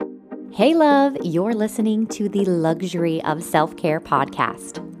Hey love, you're listening to the Luxury of Self-Care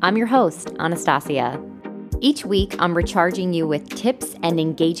podcast. I'm your host, Anastasia. Each week, I'm recharging you with tips and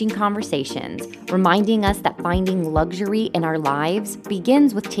engaging conversations, reminding us that finding luxury in our lives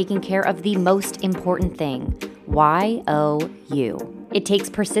begins with taking care of the most important thing, Y-O-U. It takes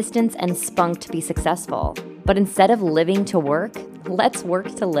persistence and spunk to be successful, but instead of living to work, let's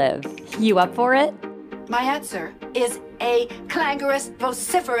work to live. You up for it? My answer is a clangorous,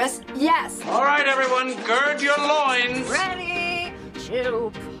 vociferous yes. All right, everyone, gird your loins. Ready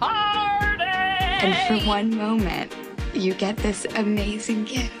to party. And for one moment, you get this amazing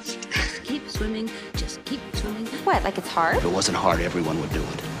gift. Keep swimming, just keep swimming. What, like it's hard? If it wasn't hard, everyone would do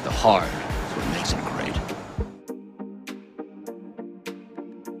it. The hard is what makes it great.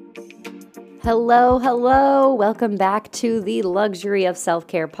 Hello. Welcome back to the Luxury of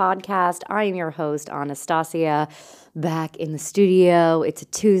Self-Care podcast. I am your host, Anastasia, back in the studio. It's a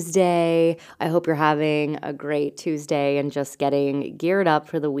Tuesday. I hope you're having a great Tuesday and just getting geared up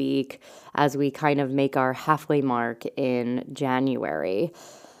for the week as we kind of make our halfway mark in January.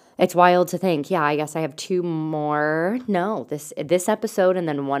 It's wild to think, I guess I have this episode and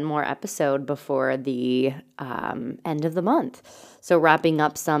then one more episode before the end of the month. So wrapping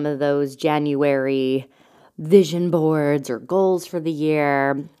up some of those January vision boards or goals for the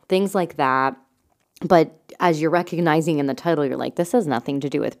year, things like that. But as you're recognizing in the title, you're like, this has nothing to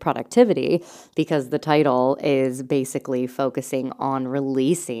do with productivity because the title is basically focusing on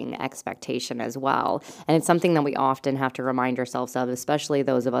releasing expectation as well. And it's something that we often have to remind ourselves of, especially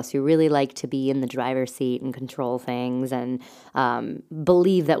those of us who really like to be in the driver's seat and control things and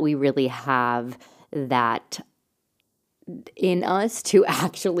believe that we really have that in us to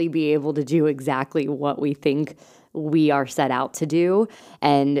actually be able to do exactly what we think we are set out to do.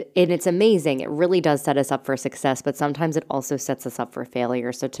 And it's amazing. It really does set us up for success, but sometimes it also sets us up for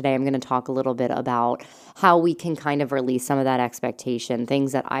failure. So today I'm going to talk a little bit about how we can kind of release some of that expectation,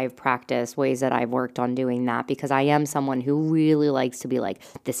 things that I've practiced, ways that I've worked on doing that, because I am someone who really likes to be like,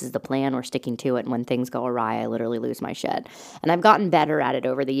 this is the plan, we're sticking to it. And when things go awry, I literally lose my shit. And I've gotten better at it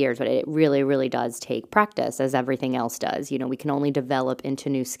over the years, but it really, really does take practice, as everything else does. You know, we can only develop into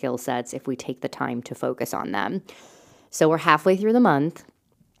new skill sets if we take the time to focus on them. So we're halfway through the month.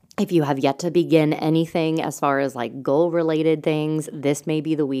 If you have yet to begin anything as far as like goal-related things, this may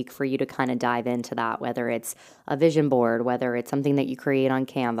be the week for you to kind of dive into that, whether it's a vision board, whether it's something that you create on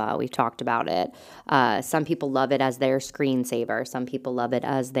Canva. We've talked about it. Some people love it as their screensaver. Some people love it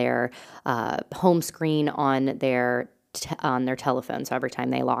as their home screen on their telephone. So every time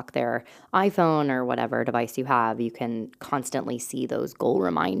they lock their iPhone or whatever device you have, you can constantly see those goal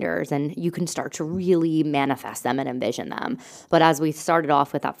reminders and you can start to really manifest them and envision them. But as we started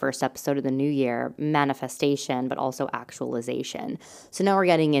off with that first episode of the new year, manifestation, but also actualization. So now we're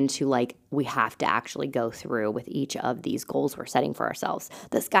getting into like, we have to actually go through with each of these goals we're setting for ourselves.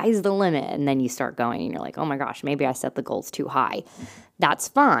 The sky's the limit. And then you start going and you're like, oh my gosh, maybe I set the goals too high. That's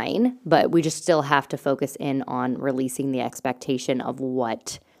fine, but we just still have to focus in on releasing the expectation of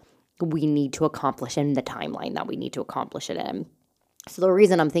what we need to accomplish in the timeline that we need to accomplish it in. So the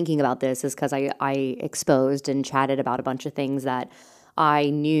reason I'm thinking about this is because I exposed and chatted about a bunch of things that I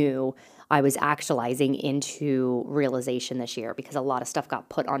knew I was actualizing into realization this year because a lot of stuff got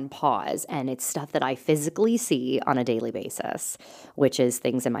put on pause, and it's stuff that I physically see on a daily basis, which is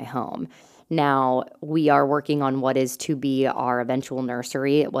things in my home. Now, we are working on what is to be our eventual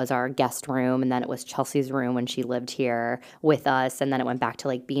nursery. It was our guest room, and then it was Chelsea's room when she lived here with us, and then it went back to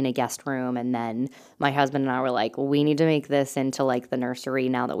like being a guest room, and then my husband and I were like, we need to make this into like the nursery.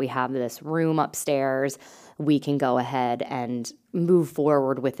 Now that we have this room upstairs, we can go ahead and move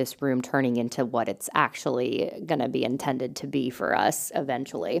forward with this room turning into what it's actually going to be intended to be for us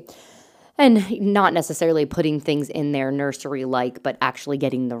eventually. And not necessarily putting things in there nursery-like, but actually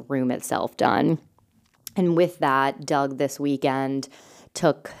getting the room itself done. And with that, Doug this weekend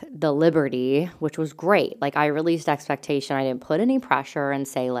took the liberty, which was great. Like, I released expectation. I didn't put any pressure and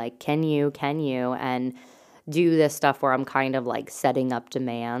say, like, can you, and do this stuff where I'm kind of, like, setting up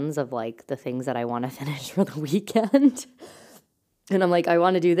demands of, like, the things that I want to finish for the weekend. And I'm like, I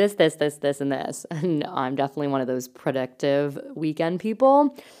want to do this, and this. And I'm definitely one of those productive weekend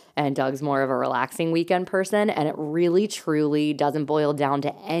people. And Doug's more of a relaxing weekend person. And it really, truly doesn't boil down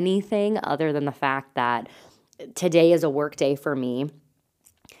to anything other than the fact that today is a work day for me.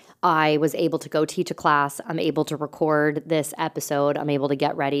 I was able to go teach a class. I'm able to record this episode. I'm able to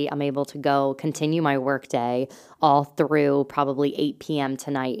get ready. I'm able to go continue my work day all through probably 8 p.m.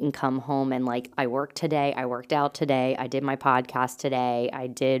 tonight and come home and like, I worked today. I worked out today. I did my podcast today. I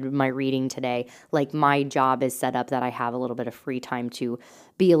did my reading today. Like my job is set up that I have a little bit of free time to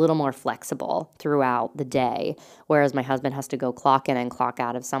be a little more flexible throughout the day, whereas my husband has to go clock in and clock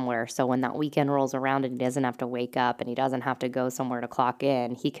out of somewhere. So when that weekend rolls around and he doesn't have to wake up and he doesn't have to go somewhere to clock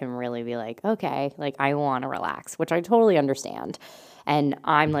in, he can really be like, okay, like I want to relax, which I totally understand. And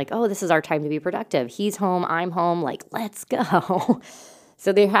I'm like, oh, this is our time to be productive. He's home, I'm home, like, let's go.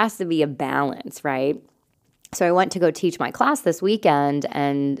 So there has to be a balance, right? So I went to go teach my class this weekend,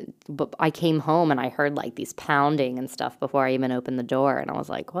 and I came home and I heard like these pounding and stuff before I even opened the door. And I was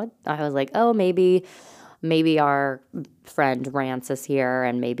like, what? I was like, oh, maybe our friend Rance is here,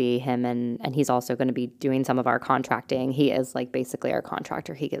 and maybe him, and he's also going to be doing some of our contracting. He is like basically our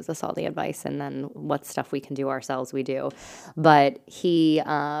contractor. He gives us all the advice, and then what stuff we can do ourselves, we do. But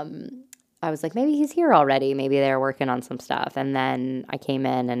I was like, maybe he's here already. Maybe they're working on some stuff. And then I came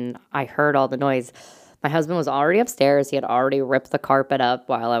in and I heard all the noise. My husband was already upstairs. He had already ripped the carpet up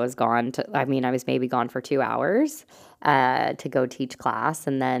while I was gone. I was maybe gone for 2 hours to go teach class.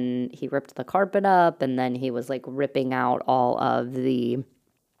 And then he ripped the carpet up, and then he was like ripping out all of the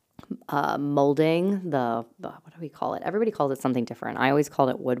molding, what do we call it? Everybody calls it something different. I always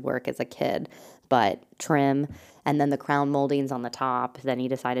called it woodwork as a kid, but trim, and then the crown moldings on the top. Then he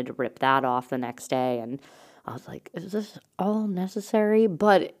decided to rip that off the next day, and I was like, is this all necessary?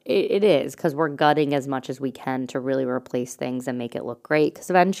 But it is, because we're gutting as much as we can to really replace things and make it look great,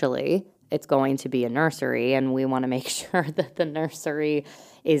 because eventually it's going to be a nursery, and we want to make sure that the nursery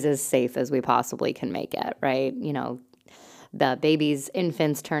is as safe as we possibly can make it, right? You know, the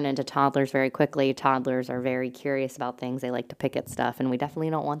infants turn into toddlers very quickly. Toddlers are very curious about things. They like to pick at stuff, and we definitely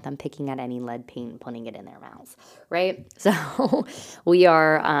don't want them picking at any lead paint and putting it in their mouths, right? So we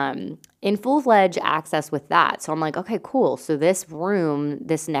are in full-fledged access with that. So I'm like, okay, cool. So this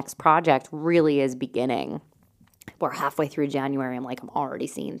next project really is beginning. We're halfway through January. I'm already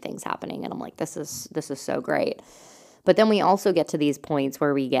seeing things happening, and I'm like, this is so great. But then we also get to these points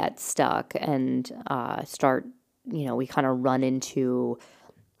where we get stuck and start, we kind of run into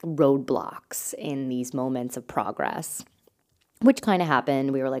roadblocks in these moments of progress, which kind of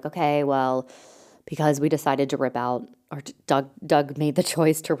happened. We were like, okay, well, because we decided to rip out, or Doug made the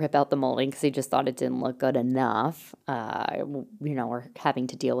choice to rip out the molding because he just thought it didn't look good enough. We're having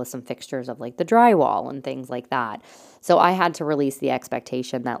to deal with some fixtures of like the drywall and things like that. So I had to release the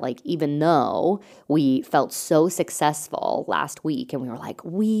expectation that even though we felt so successful last week and we were like,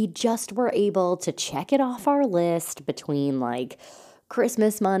 we just were able to check it off our list between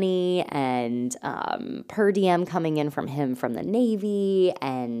Christmas money and per diem coming in from him from the Navy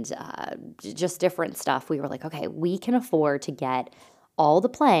and just different stuff. We were like, okay, we can afford to get all the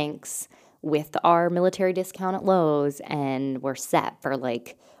planks with our military discount at Lowe's, and we're set for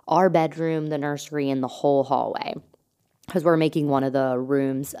our bedroom, the nursery, and the whole hallway. Because we're making one of the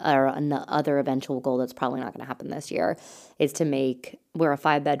rooms, or another eventual goal that's probably not going to happen this year, is to we're a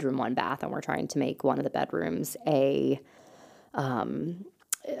 5-bedroom, 1-bath, and we're trying to make one of the bedrooms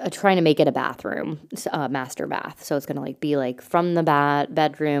trying to make it a bathroom, a master bath. So it's going to be from the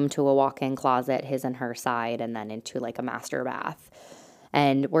bedroom to a walk-in closet, his and her side, and then into a master bath.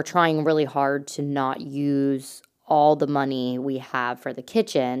 And we're trying really hard to not use all the money we have for the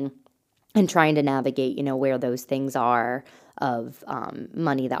kitchen and trying to navigate, where those things are of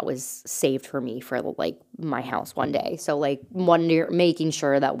money that was saved for me for my house one day. So one year, making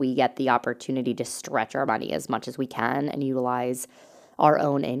sure that we get the opportunity to stretch our money as much as we can and utilize our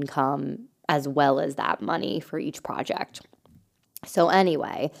own income as well as that money for each project. So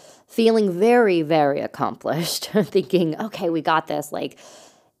anyway, feeling very, very accomplished, thinking, okay, we got this.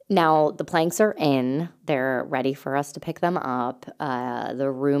 Now the planks are in, they're ready for us to pick them up. The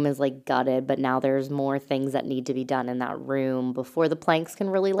room is gutted, but now there's more things that need to be done in that room before the planks can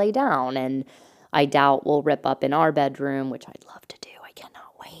really lay down. And I doubt we'll rip up in our bedroom, which I'd love to do. I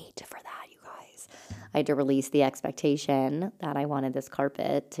cannot wait for that, you guys. I had to release the expectation that I wanted this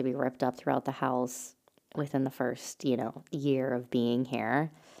carpet to be ripped up throughout the house within the first, year of being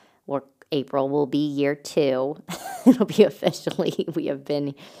here. April will be year 2. It'll be officially, we have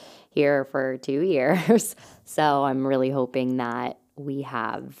been here for 2 years. So I'm really hoping that we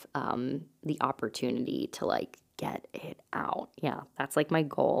have the opportunity to get it out. Yeah, that's my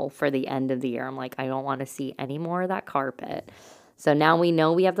goal for the end of the year. I'm I don't want to see any more of that carpet. So now we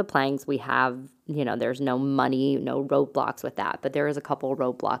know we have the planks. We have, there's no money, no roadblocks with that. But there is a couple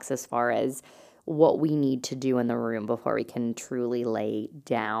roadblocks as far as what we need to do in the room before we can truly lay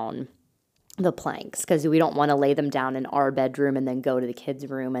down the planks, because we don't want to lay them down in our bedroom and then go to the kids'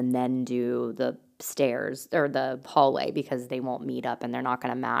 room and then do the stairs or the hallway, because they won't meet up and they're not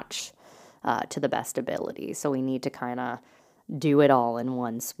going to match to the best ability. So we need to kind of do it all in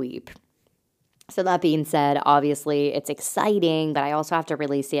one sweep. So that being said, obviously it's exciting, but I also have to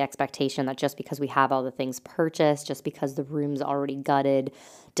release the expectation that just because we have all the things purchased, just because the room's already gutted,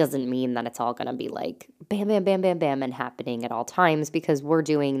 doesn't mean that it's all going to be like bam, bam, bam, bam, bam and happening at all times, because we're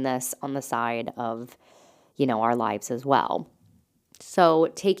doing this on the side of, our lives as well. So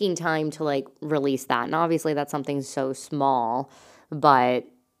taking time to like release that, and obviously that's something so small, but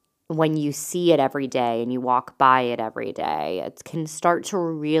when you see it every day and you walk by it every day, it can start to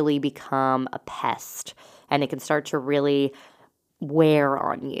really become a pest, and it can start to really wear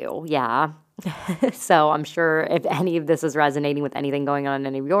on you. Yeah. So I'm sure if any of this is resonating with anything going on in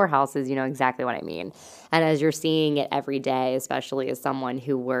any of your houses, you know exactly what I mean. And as you're seeing it every day, especially as someone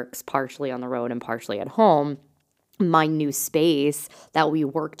who works partially on the road and partially at home, my new space that we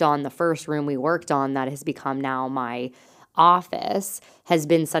worked on, the first room we worked on that has become now my office, has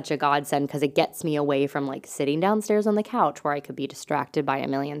been such a godsend, because it gets me away from like sitting downstairs on the couch where I could be distracted by a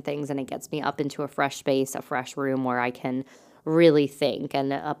million things, and it gets me up into a fresh space, a fresh room where I can really think,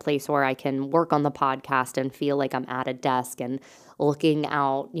 and a place where I can work on the podcast and feel like I'm at a desk and looking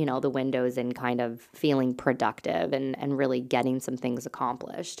out, the windows and kind of feeling productive and really getting some things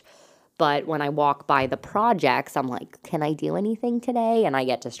accomplished. But when I walk by the projects, I'm like, can I do anything today? And I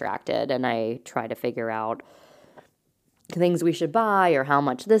get distracted and I try to figure out things we should buy or how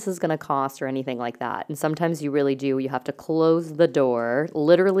much this is going to cost or anything like that. And sometimes you really do. You have to close the door,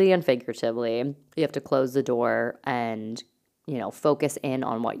 literally and figuratively. You have to close the door and, focus in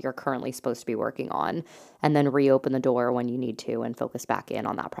on what you're currently supposed to be working on, and then reopen the door when you need to and focus back in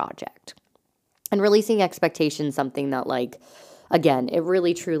on that project. And releasing expectations, something that again, it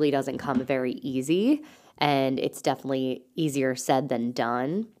really truly doesn't come very easy, and it's definitely easier said than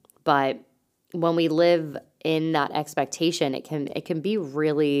done. But when we live in that expectation, it can be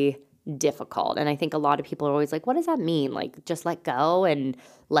really difficult. And I think a lot of people are always like, what does that mean? Like, just let go and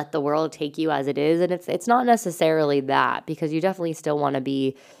let the world take you as it is. And it's not necessarily that, because you definitely still want to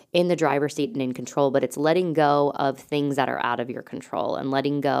be in the driver's seat and in control, but it's letting go of things that are out of your control and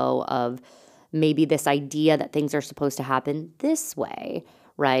letting go of maybe this idea that things are supposed to happen this way,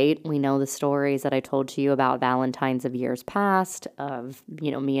 right? We know the stories that I told to you about Valentine's of years past, of,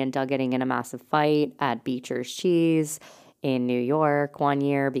 me and Doug getting in a massive fight at Beecher's Cheese in New York one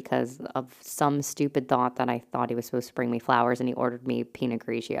year because of some stupid thought that I thought he was supposed to bring me flowers, and he ordered me Pinot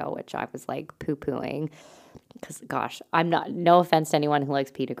Grigio, which I was like poo-pooing. Because, gosh, no offense to anyone who likes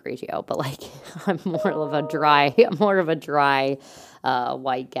Pinot Grigio, but I'm more of a dry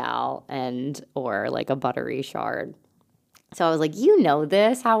white gal or like a buttery Chard. So I was like,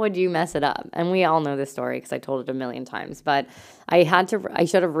 this, how would you mess it up? And we all know this story because I told it a million times, but I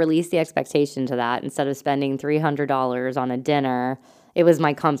should have released the expectation to that. Instead of spending $300 on a dinner, it was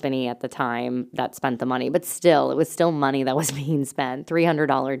my company at the time that spent the money, but still, it was still money that was being spent.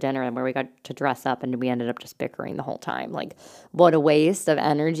 $300 dinner where we got to dress up, and we ended up just bickering the whole time. Like, what a waste of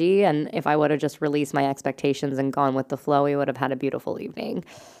energy. And if I would have just released my expectations and gone with the flow, we would have had a beautiful evening.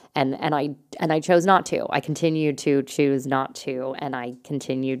 And I chose not to. I continued to choose not to, and I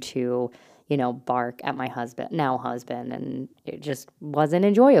continued to, bark at my husband, and it just wasn't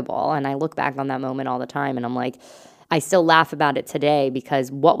enjoyable. And I look back on that moment all the time, and I'm like, I still laugh about it today, because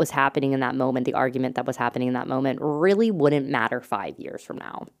what was happening in that moment, the argument that was happening in that moment, really wouldn't matter 5 years from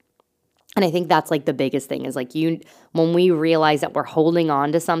now. And I think that's the biggest thing is when we realize that we're holding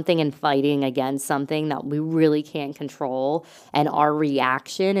on to something and fighting against something that we really can't control, and our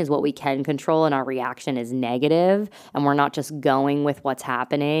reaction is what we can control, and our reaction is negative, and we're not just going with what's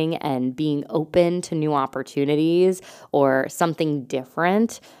happening and being open to new opportunities or something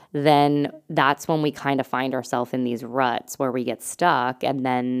different, then that's when we kind of find ourselves in these ruts where we get stuck, and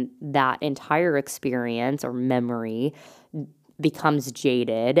then that entire experience or memory becomes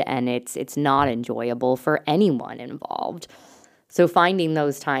jaded, and it's not enjoyable for anyone involved. So finding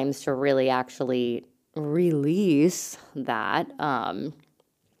those times to really actually release that.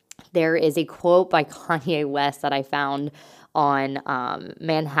 There is a quote by Kanye West that I found on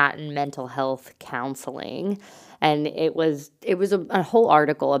Manhattan Mental Health Counseling, and it was a whole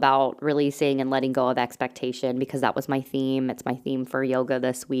article about releasing and letting go of expectation, because that was my theme. It's my theme for yoga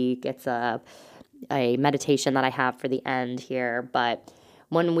this week. It's a meditation that I have for the end here. But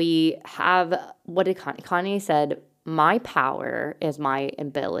when we have, what did Kanye said, my power is my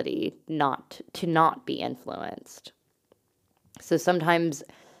ability not be influenced. So sometimes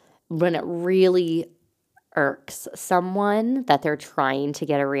when it really irks someone that they're trying to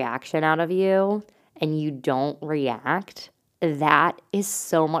get a reaction out of you and you don't react, that is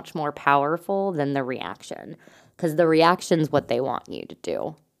so much more powerful than the reaction, because the reaction's what they want you to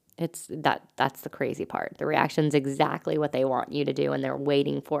do. That's the crazy part. The reaction's exactly what they want you to do, and they're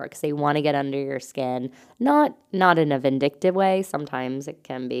waiting for it because they want to get under your skin. Not in a vindictive way. Sometimes it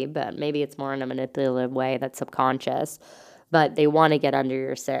can be, but maybe it's more in a manipulative way that's subconscious. But they want to get under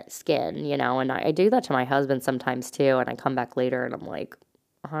your skin, you know, and I do that to my husband sometimes too, and I come back later and I'm like,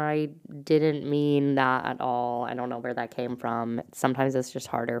 I didn't mean that at all. I don't know where that came from. Sometimes it's just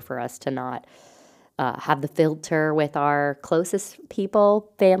harder for us to not have the filter with our closest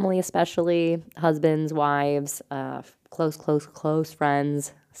people, family especially, husbands, wives, close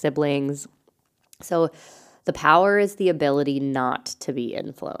friends, siblings. So the power is the ability not to be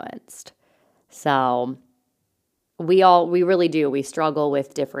influenced. So we really do. We struggle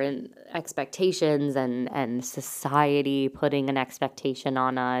with different expectations and society putting an expectation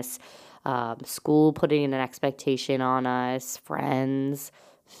on us, school putting an expectation on us, friends,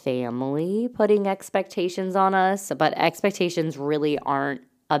 family putting expectations on us. But expectations really aren't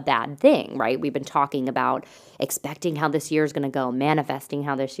a bad thing, right? We've been talking about expecting how this year is going to go, manifesting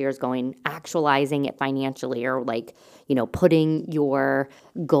how this year is going, actualizing it financially, or like, you know, putting your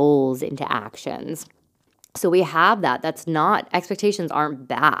goals into actions. So we have that. Expectations aren't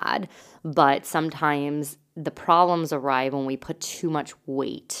bad, but sometimes the problems arrive when we put too much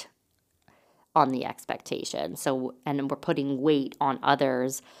weight on the expectation. And we're putting weight on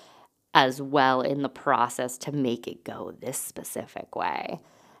others as well in the process to make it go this specific way.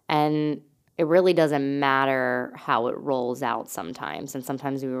 And it really doesn't matter how it rolls out sometimes. And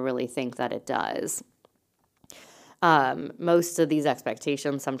sometimes we really think that it does. Most of these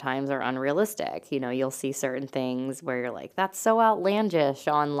expectations sometimes are unrealistic. You know, you'll see certain things where you're like, that's so outlandish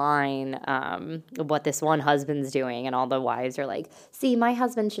online, what this one husband's doing. And all the wives are like, see, my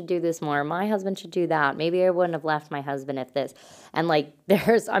husband should do this more. My husband should do that. Maybe I wouldn't have left my husband if this. And like,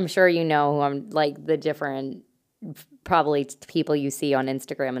 I'm sure you know who I'm like the different probably people you see on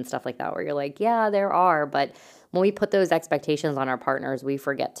Instagram and stuff like that, where you're like, yeah, there are. But when we put those expectations on our partners, we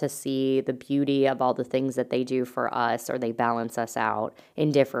forget to see the beauty of all the things that they do for us, or they balance us out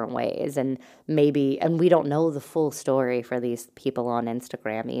in different ways. And we don't know the full story for these people on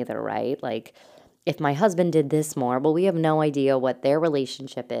Instagram either, right? Like, if my husband did this more, well, we have no idea what their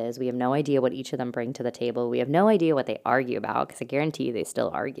relationship is. We have no idea what each of them bring to the table. We have no idea what they argue about, because I guarantee you they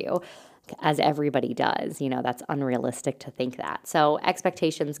still argue, as everybody does. You know, that's unrealistic to think that. So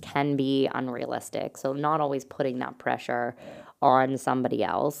expectations can be unrealistic. So not always putting that pressure on somebody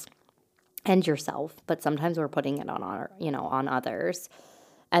else and yourself, but sometimes we're putting it on others.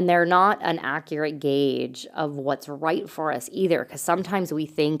 And they're not an accurate gauge of what's right for us either, because sometimes we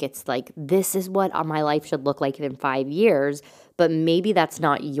think it's like, this is what my life should look like in 5 years, but maybe that's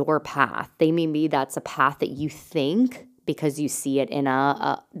not your path. Maybe that's a path that you think because you see it in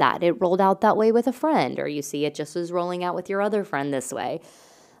that it rolled out that way with a friend, or you see it just as rolling out with your other friend this way.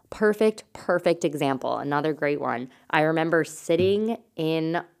 Perfect example. Another great one. I remember sitting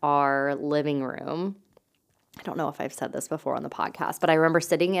in our living room. I don't know if I've said this before on the podcast, but I remember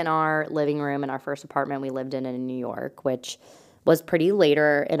sitting in our living room in our first apartment we lived in New York, which was pretty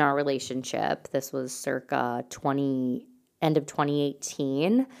later in our relationship. This was circa end of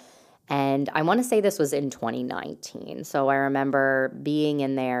 2018. And I want to say this was in 2019. So I remember being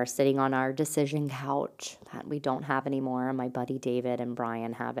in there, sitting on our decision couch that we don't have anymore. My buddy David and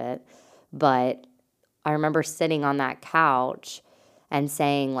Brian have it. But I remember sitting on that couch and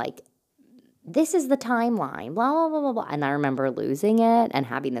saying, like, this is the timeline, blah, blah, blah, blah, blah. And I remember losing it and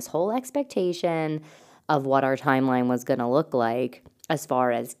having this whole expectation of what our timeline was going to look like as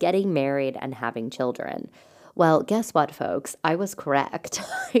far as getting married and having children. Well, guess what, folks? I was correct.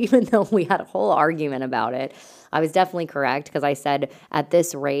 Even though we had a whole argument about it, I was definitely correct, because I said at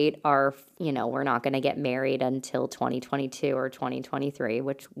this rate, we're not going to get married until 2022 or 2023,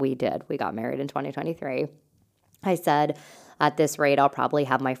 which we did. We got married in 2023. I said, at this rate, I'll probably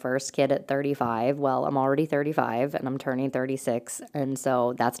have my first kid at 35. Well, I'm already 35 and I'm turning 36. And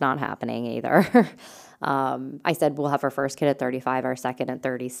so that's not happening either. I said, we'll have our first kid at 35, our second at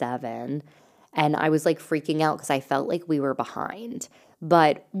 37. And I was like freaking out because I felt like we were behind.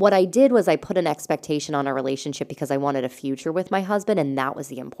 But what I did was I put an expectation on our relationship because I wanted a future with my husband, and that was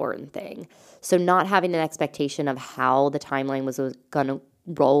the important thing. So not having an expectation of how the timeline was going to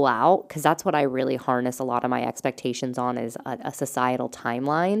roll out, because that's what I really harness a lot of my expectations on, is a societal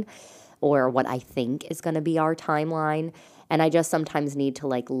timeline, or what I think is going to be our timeline. And I just sometimes need to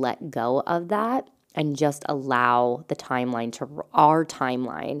let go of that and just allow the timeline our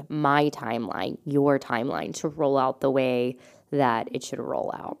timeline, my timeline, your timeline to roll out the way that it should roll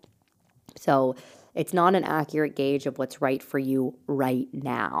out. So it's not an accurate gauge of what's right for you right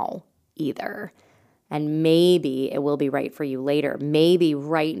now either. And maybe it will be right for you later. Maybe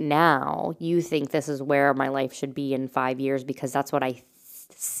right now you think this is where my life should be in 5 years because that's what I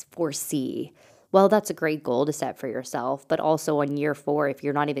foresee. Well, that's a great goal to set for yourself. But also in year 4, if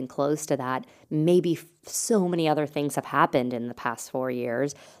you're not even close to that, maybe so many other things have happened in the past 4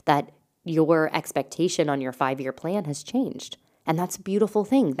 years that your expectation on your 5-year plan has changed. And that's a beautiful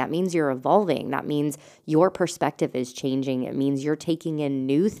thing. That means you're evolving. That means your perspective is changing. It means you're taking in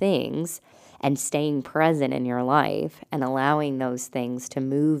new things and staying present in your life and allowing those things to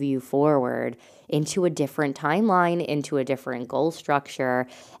move you forward into a different timeline, into a different goal structure,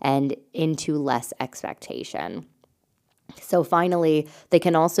 and into less expectation. So finally, they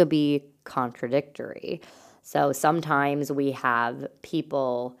can also be contradictory. So sometimes we have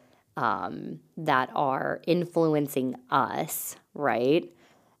people that are influencing us, right?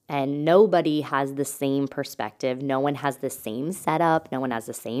 And nobody has the same perspective. No one has the same setup. No one has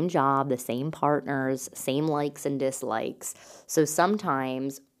the same job, the same partners, same likes and dislikes. So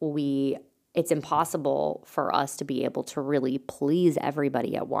sometimes it's impossible for us to be able to really please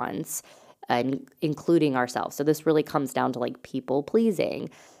everybody at once, and including ourselves. So this really comes down to like people pleasing.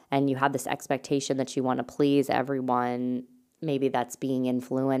 And you have this expectation that you want to please everyone. Maybe that's being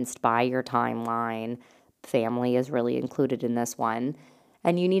influenced by your timeline. Family is really included in this one.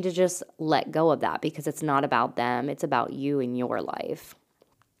 And you need to just let go of that because it's not about them. It's about you and your life.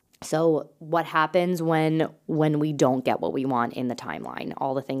 So what happens when we don't get what we want in the timeline?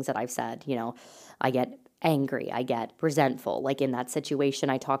 All the things that I've said, I get angry, I get resentful. Like in that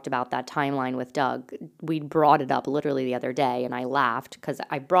situation, I talked about that timeline with Doug. We brought it up literally the other day and I laughed because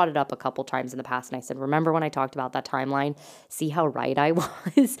I brought it up a couple times in the past and I said, remember when I talked about that timeline? See how right I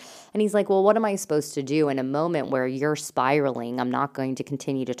was? And he's like, well, what am I supposed to do in a moment where you're spiraling? I'm not going to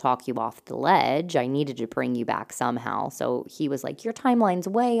continue to talk you off the ledge. I needed to bring you back somehow. So he was like, your timeline's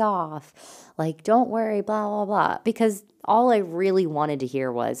way off. Like, don't worry, blah, blah, blah. Because all I really wanted to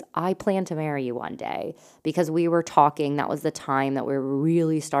hear was, I plan to marry you one day. Because we were talking, that was the time that we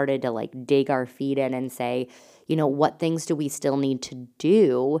really started to like dig our feet in and say, what things do we still need to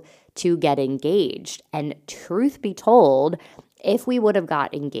do to get engaged? And truth be told, if we would have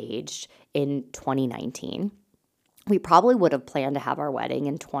got engaged in 2019, we probably would have planned to have our wedding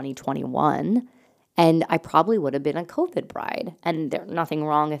in 2021. And I probably would have been a COVID bride. And there's nothing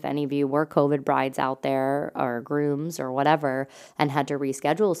wrong if any of you were COVID brides out there or grooms or whatever and had to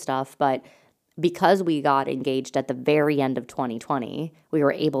reschedule stuff. But because we got engaged at the very end of 2020, we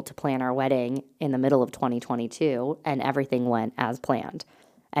were able to plan our wedding in the middle of 2022 and everything went as planned.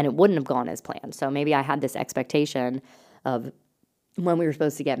 And it wouldn't have gone as planned. So maybe I had this expectation of when we were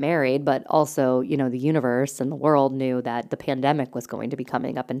supposed to get married, but also, the universe and the world knew that the pandemic was going to be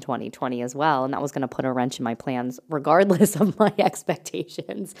coming up in 2020 as well. And that was going to put a wrench in my plans regardless of my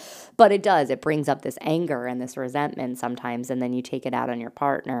expectations. But it does. It brings up this anger and this resentment sometimes. And then you take it out on your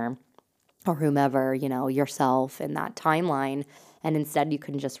partner or whomever, yourself in that timeline. And instead you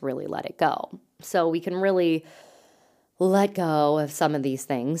can just really let it go. So we can really let go of some of these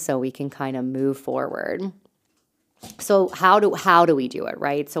things so we can kind of move forward. So how do we do it,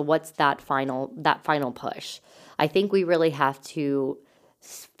 right? So what's that final push? I think we really have to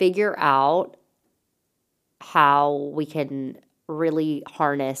figure out how we can really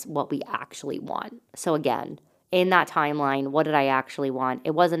harness what we actually want. So again, in that timeline, what did I actually want?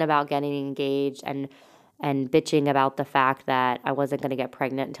 It wasn't about getting engaged and bitching about the fact that I wasn't going to get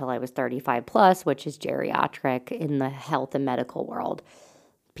pregnant until I was 35 plus, which is geriatric in the health and medical world.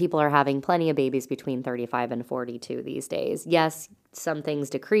 People are having plenty of babies between 35 and 42 these days. Yes, some things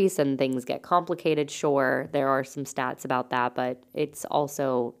decrease and things get complicated. Sure, there are some stats about that, but it's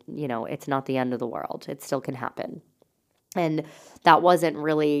also, it's not the end of the world. It still can happen. And that wasn't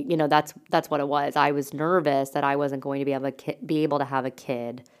really, that's what it was. I was nervous that I wasn't going to be able to have a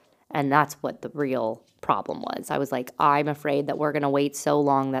kid. And that's what the real problem was. I was like, I'm afraid that we're going to wait so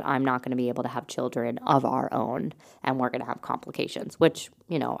long that I'm not going to be able to have children of our own and we're going to have complications, which,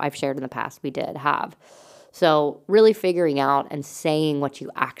 I've shared in the past we did have. So really figuring out and saying what you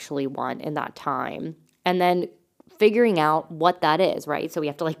actually want in that time and then figuring out what that is, right? So we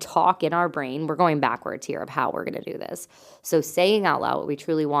have to talk in our brain. We're going backwards here of how we're going to do this. So saying out loud what we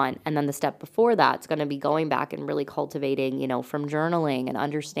truly want. And then the step before that's going to be going back and really cultivating, from journaling and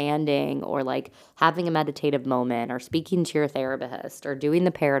understanding or having a meditative moment or speaking to your therapist or doing the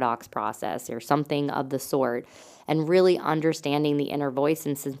paradox process or something of the sort and really understanding the inner voice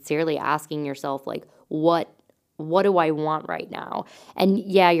and sincerely asking yourself, what do I want right now? And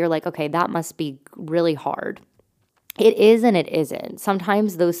yeah, you're like, okay, that must be really hard. It is and it isn't.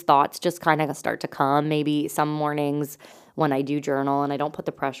 Sometimes those thoughts just kind of start to come. Maybe some mornings when I do journal, and I don't put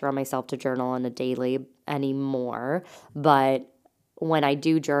the pressure on myself to journal on a daily anymore, but when I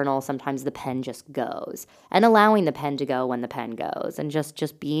do journal, sometimes the pen just goes, and allowing the pen to go when the pen goes, and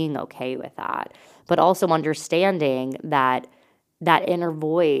just being okay with that. But also understanding that inner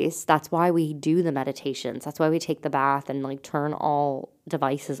voice, that's why we do the meditations. That's why we take the bath and like turn all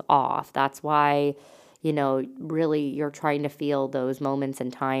devices off. That's why, really you're trying to feel those moments in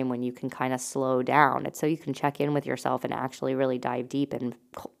time when you can kind of slow down. It's so you can check in with yourself and actually really dive deep and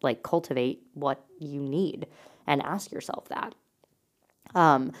like cultivate what you need and ask yourself that.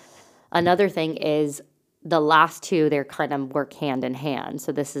 Another thing is the last two, they're kind of work hand in hand.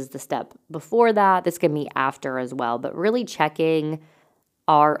 So this is the step before that. This can be after as well, but really checking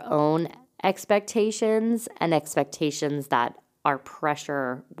our own expectations and expectations that our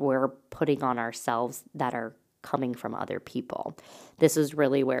pressure we're putting on ourselves that are coming from other people. This is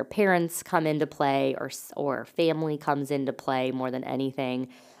really where parents come into play, or family comes into play more than anything.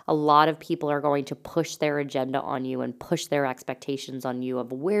 A lot of people are going to push their agenda on you and push their expectations on you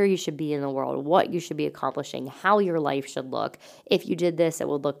of where you should be in the world, what you should be accomplishing, how your life should look. If you did this, it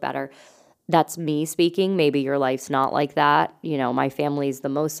would look better. That's me speaking. Maybe your life's not like that. My family's the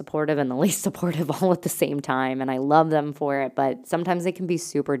most supportive and the least supportive all at the same time, and I love them for it, but sometimes it can be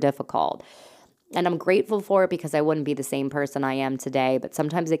super difficult. And I'm grateful for it because I wouldn't be the same person I am today, but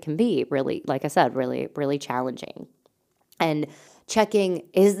sometimes it can be really, like I said, really, really challenging. And checking,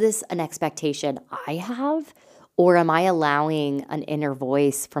 is this an expectation I have, or am I allowing an inner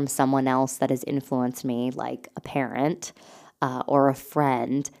voice from someone else that has influenced me, like a parent or a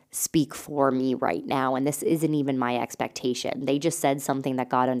friend, speak for me right now? And this isn't even my expectation. They just said something that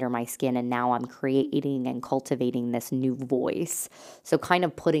got under my skin, and now I'm creating and cultivating this new voice. So kind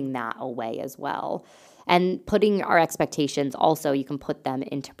of putting that away as well. And putting our expectations also, you can put them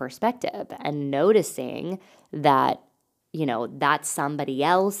into perspective and noticing that that's somebody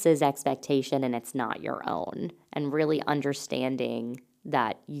else's expectation and it's not your own. And really understanding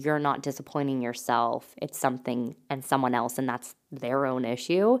that you're not disappointing yourself. It's something and someone else, and that's their own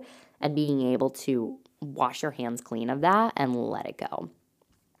issue. And being able to wash your hands clean of that and let it go.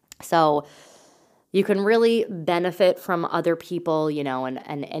 So you can really benefit from other people,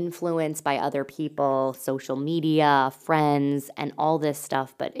 and influence by other people, social media, friends, and all this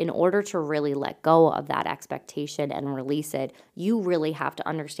stuff. But in order to really let go of that expectation and release it, you really have to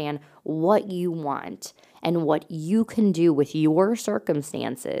understand what you want and what you can do with your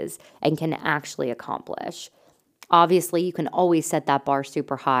circumstances and can actually accomplish. Obviously, you can always set that bar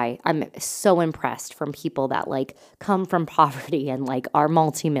super high. I'm so impressed from people that come from poverty and are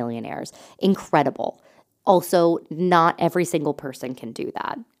multimillionaires. Incredible. Also, not every single person can do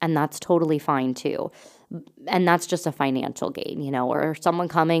that, and that's totally fine too. And that's just a financial gain, or someone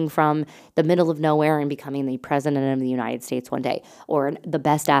coming from the middle of nowhere and becoming the president of the United States one day, or the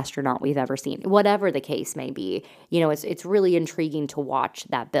best astronaut we've ever seen. Whatever the case may be, it's really intriguing to watch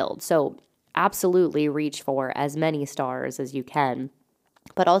that build. So absolutely reach for as many stars as you can,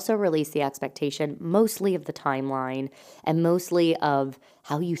 but also release the expectation mostly of the timeline and mostly of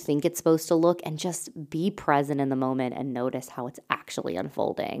how you think it's supposed to look, and just be present in the moment and notice how it's actually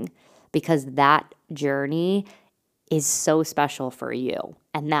unfolding, because that journey is so special for you,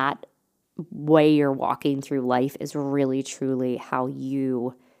 and that way you're walking through life is really truly how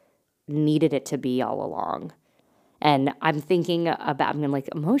you needed it to be all along. And I'm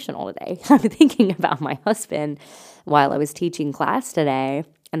emotional today. I'm thinking about my husband while I was teaching class today.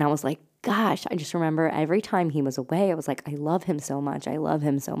 And I was like, gosh, I just remember every time he was away, I was like, I love him so much. I love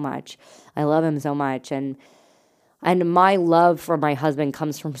him so much. I love him so much. And my love for my husband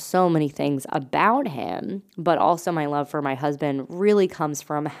comes from so many things about him, but also my love for my husband really comes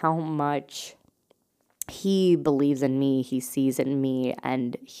from how much he believes in me, he sees in me,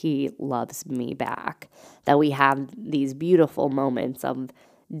 and he loves me back. That we have these beautiful moments of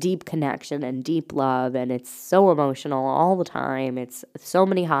deep connection and deep love, and it's so emotional all the time. It's so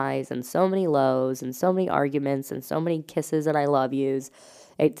many highs and so many lows and so many arguments and so many kisses and I love yous.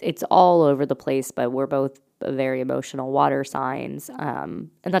 It's all over the place, but we're both very emotional water signs. And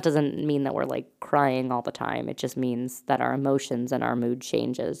that doesn't mean that we're crying all the time. It just means that our emotions and our mood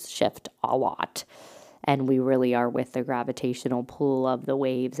changes shift a lot. And we really are with the gravitational pull of the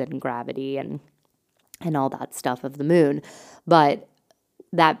waves and gravity and all that stuff of the moon. But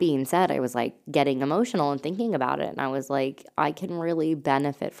that being said, I was getting emotional and thinking about it. And I was like, I can really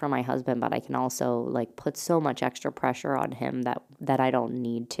benefit from my husband, but I can also put so much extra pressure on him that I don't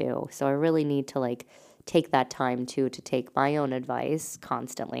need to. So I really need to take that time to take my own advice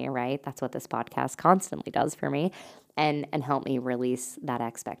constantly, right? That's what this podcast constantly does for me, and help me release that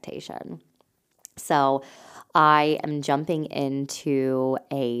expectation. So I am jumping into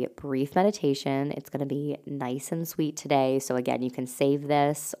a brief meditation. It's going to be nice and sweet today. So, again, you can save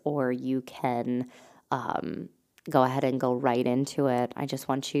this or you can go ahead and go right into it. I just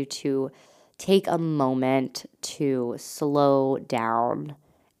want you to take a moment to slow down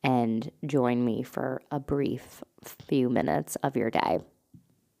and join me for a brief few minutes of your day.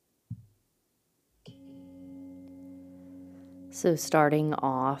 So, starting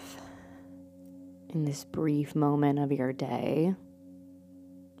off in this brief moment of your day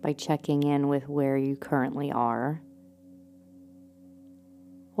by checking in with where you currently are,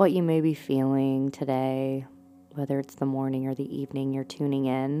 what you may be feeling today, whether it's the morning or the evening you're tuning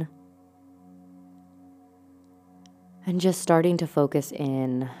in, and just starting to focus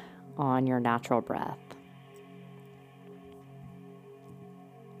in on your natural breath.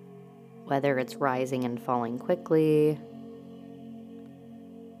 Whether it's rising and falling quickly,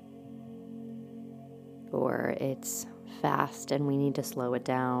 or it's fast and we need to slow it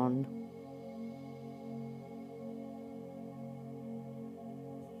down.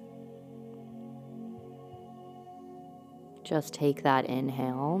 Just take that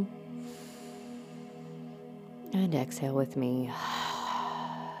inhale and exhale with me.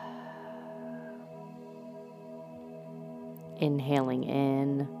 Inhaling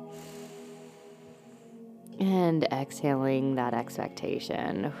in and exhaling that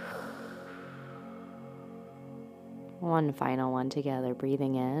expectation. One final one together,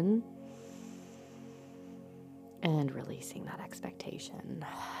 breathing in and releasing that expectation.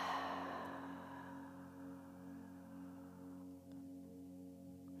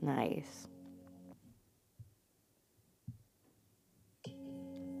 Nice.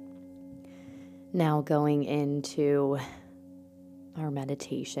 Now going into our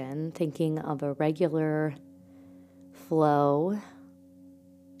meditation, thinking of a regular flow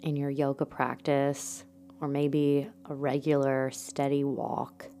in your yoga practice, or maybe a regular steady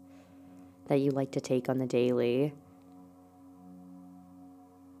walk that you like to take on the daily,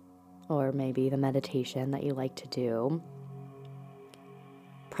 or maybe the meditation that you like to do.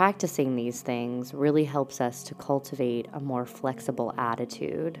 Practicing these things really helps us to cultivate a more flexible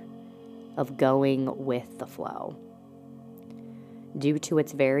attitude of going with the flow. Due to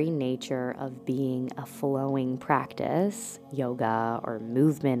its very nature of being a flowing practice, yoga or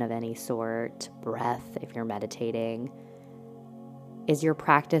movement of any sort, breath if you're meditating, is your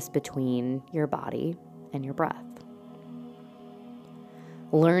practice between your body and your breath.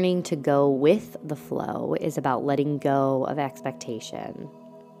 Learning to go with the flow is about letting go of expectation,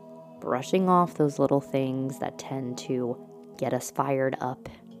 brushing off those little things that tend to get us fired up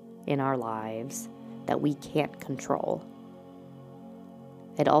in our lives that we can't control.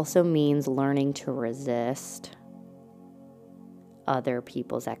 It also means learning to resist other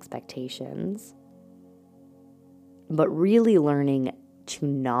people's expectations, but really learning to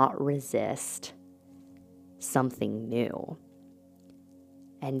not resist something new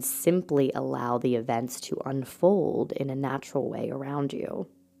and simply allow the events to unfold in a natural way around you.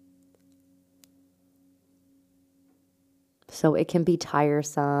 So it can be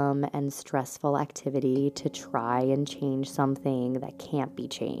tiresome and stressful activity to try and change something that can't be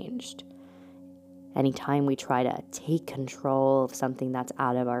changed. Anytime we try to take control of something that's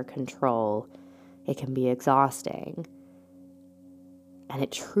out of our control, it can be exhausting. And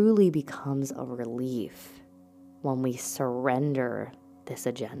it truly becomes a relief when we surrender this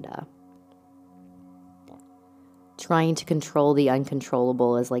agenda. Trying to control the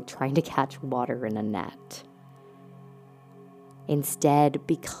uncontrollable is like trying to catch water in a net. Instead,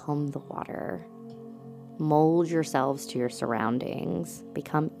 become the water. Mold yourselves to your surroundings.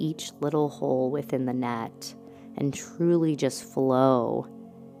 Become each little hole within the net and truly just flow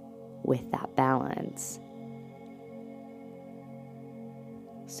with that balance.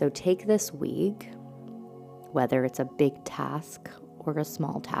 So take this week, whether it's a big task or a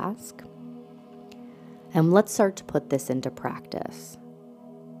small task, and let's start to put this into practice.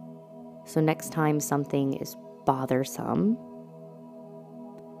 So next time something is bothersome,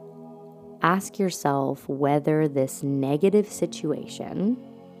 ask yourself whether this negative situation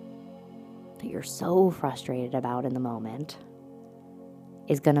that you're so frustrated about in the moment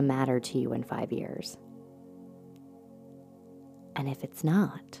is going to matter to you in 5 years. And if it's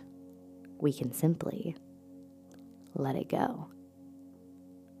not, we can simply let it go.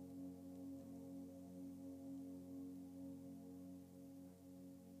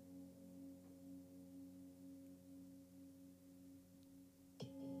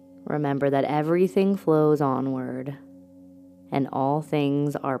 Remember that everything flows onward and all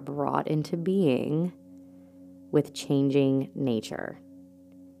things are brought into being with changing nature.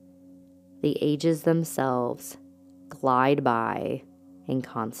 The ages themselves glide by in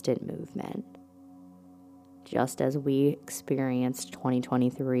constant movement. Just as we experienced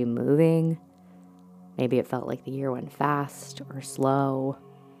 2023 moving, maybe it felt like the year went fast or slow,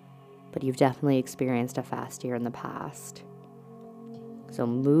 but you've definitely experienced a fast year in the past. So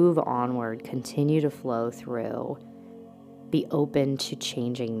move onward, continue to flow through, be open to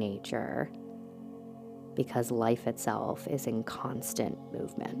changing nature, because life itself is in constant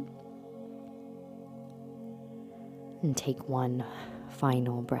movement. And take one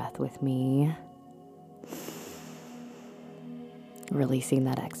final breath with me. Releasing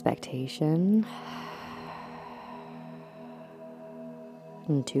that expectation.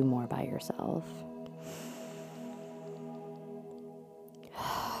 And 2 more by yourself.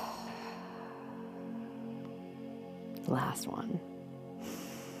 Last one.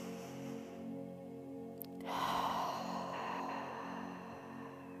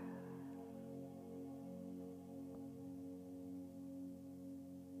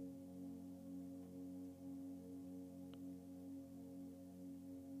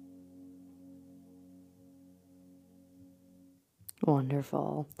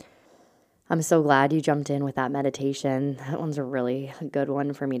 Wonderful. I'm so glad you jumped in with that meditation. That one's a really good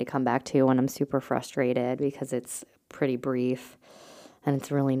one for me to come back to when I'm super frustrated because it's pretty brief and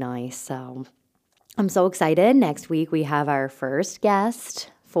it's really nice. So I'm so excited. Next week we have our first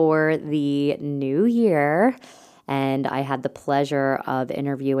guest for the new year, and I had the pleasure of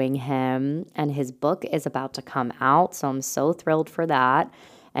interviewing him, and his book is about to come out. So I'm so thrilled for that.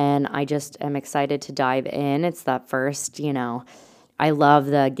 And I just am excited to dive in. It's that first, I love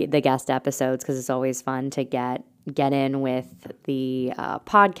the guest episodes because it's always fun to get in with the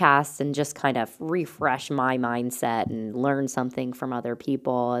podcasts and just kind of refresh my mindset and learn something from other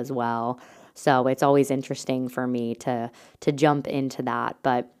people as well. So it's always interesting for me to jump into that.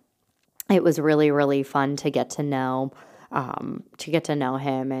 But it was really, really fun to get to know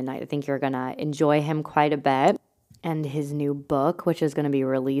him, and I think you're gonna enjoy him quite a bit. And his new book, which is going to be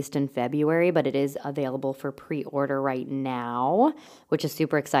released in February, but it is available for pre-order right now, which is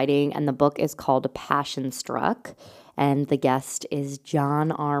super exciting. And the book is called Passion Struck, and the guest is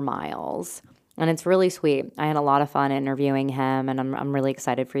John R. Miles. And it's really sweet. I had a lot of fun interviewing him, and I'm really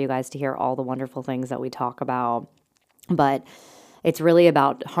excited for you guys to hear all the wonderful things that we talk about. But it's really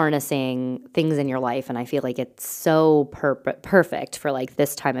about harnessing things in your life, and I feel like it's so perfect for like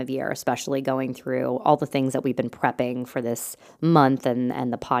this time of year, especially going through all the things that we've been prepping for this month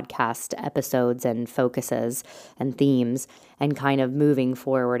and the podcast episodes and focuses and themes, and kind of moving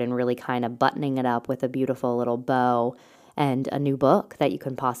forward and really kind of buttoning it up with a beautiful little bow and a new book that you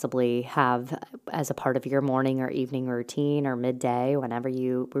can possibly have as a part of your morning or evening routine or midday, whenever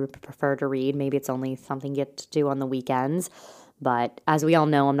you prefer to read. Maybe it's only something you get to do on the weekends. But as we all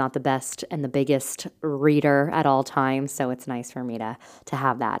know, I'm not the best and the biggest reader at all times, so it's nice for me to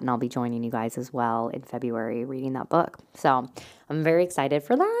have that, and I'll be joining you guys as well in February reading that book. So I'm very excited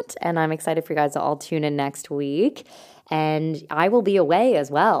for that, and I'm excited for you guys to all tune in next week. And I will be away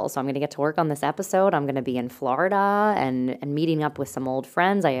as well, so I'm going to get to work on this episode. I'm going to be in Florida and meeting up with some old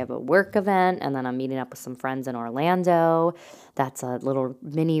friends. I have a work event, and then I'm meeting up with some friends in Orlando. That's a little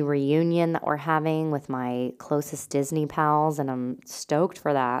mini reunion that we're having with my closest Disney pals, and I'm stoked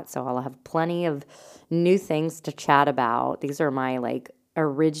for that. So I'll have plenty of new things to chat about. These are my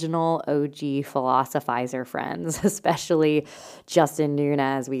original OG philosophizer friends, especially Justin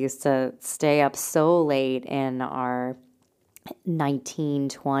Nunez. We used to stay up so late in our 19,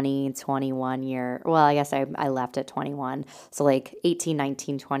 20, 21 year, well, I guess I left at 21. So 18,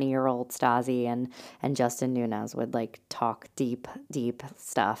 19, 20-year-old Stasi and Justin Nunez would talk deep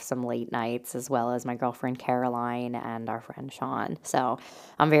stuff, some late nights, as well as my girlfriend Caroline and our friend Sean. So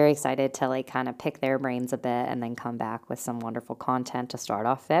I'm very excited to kind of pick their brains a bit and then come back with some wonderful content to start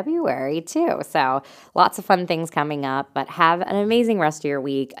off February too. So lots of fun things coming up, but have an amazing rest of your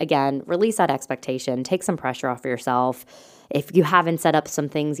week. Again, release that expectation, take some pressure off yourself. If you haven't set up some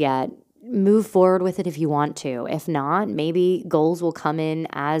things yet, move forward with it if you want to. If not, maybe goals will come in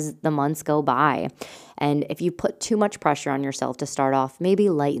as the months go by. And if you put too much pressure on yourself to start off, maybe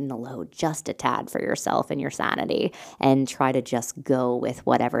lighten the load just a tad for yourself and your sanity, and try to just go with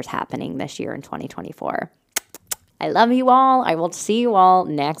whatever's happening this year in 2024. I love you all. I will see you all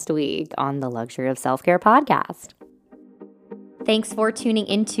next week on the Luxury of Self-Care podcast. Thanks for tuning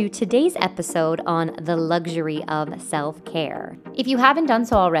into today's episode on the luxury of self-care. If you haven't done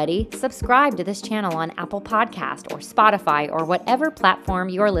so already, subscribe to this channel on Apple Podcast or Spotify or whatever platform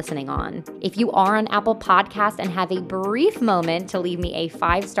you're listening on. If you are on Apple Podcast and have a brief moment to leave me a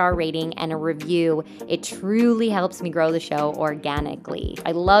 5-star rating and a review, it truly helps me grow the show organically.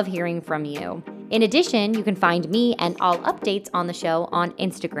 I love hearing from you. In addition, you can find me and all updates on the show on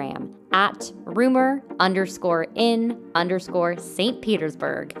Instagram at rumor_in_St.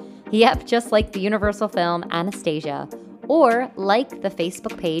 Petersburg. Yep, just like the Universal film Anastasia. Or like the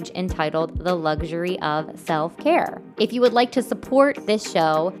Facebook page entitled The Luxury of Self-Care. If you would like to support this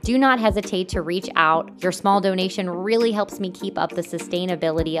show, do not hesitate to reach out. Your small donation really helps me keep up the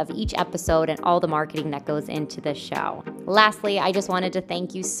sustainability of each episode and all the marketing that goes into this show. Lastly, I just wanted to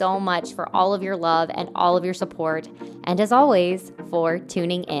thank you so much for all of your love and all of your support, and as always, for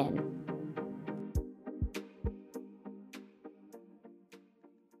tuning in.